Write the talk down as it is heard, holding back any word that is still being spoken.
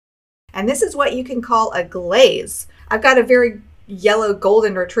And this is what you can call a glaze. I've got a very yellow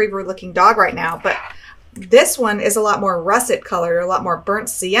golden retriever looking dog right now, but this one is a lot more russet color, a lot more burnt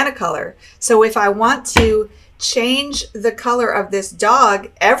sienna color. So if I want to change the color of this dog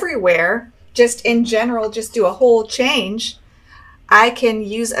everywhere, just in general, just do a whole change, I can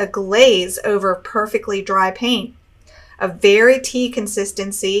use a glaze over perfectly dry paint. A very tea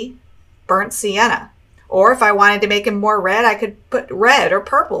consistency burnt sienna. Or if I wanted to make him more red, I could put red or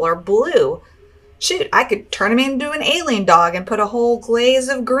purple or blue. Shoot, I could turn him into an alien dog and put a whole glaze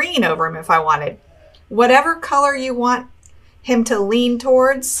of green over him if I wanted. Whatever color you want him to lean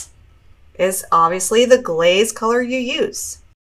towards is obviously the glaze color you use.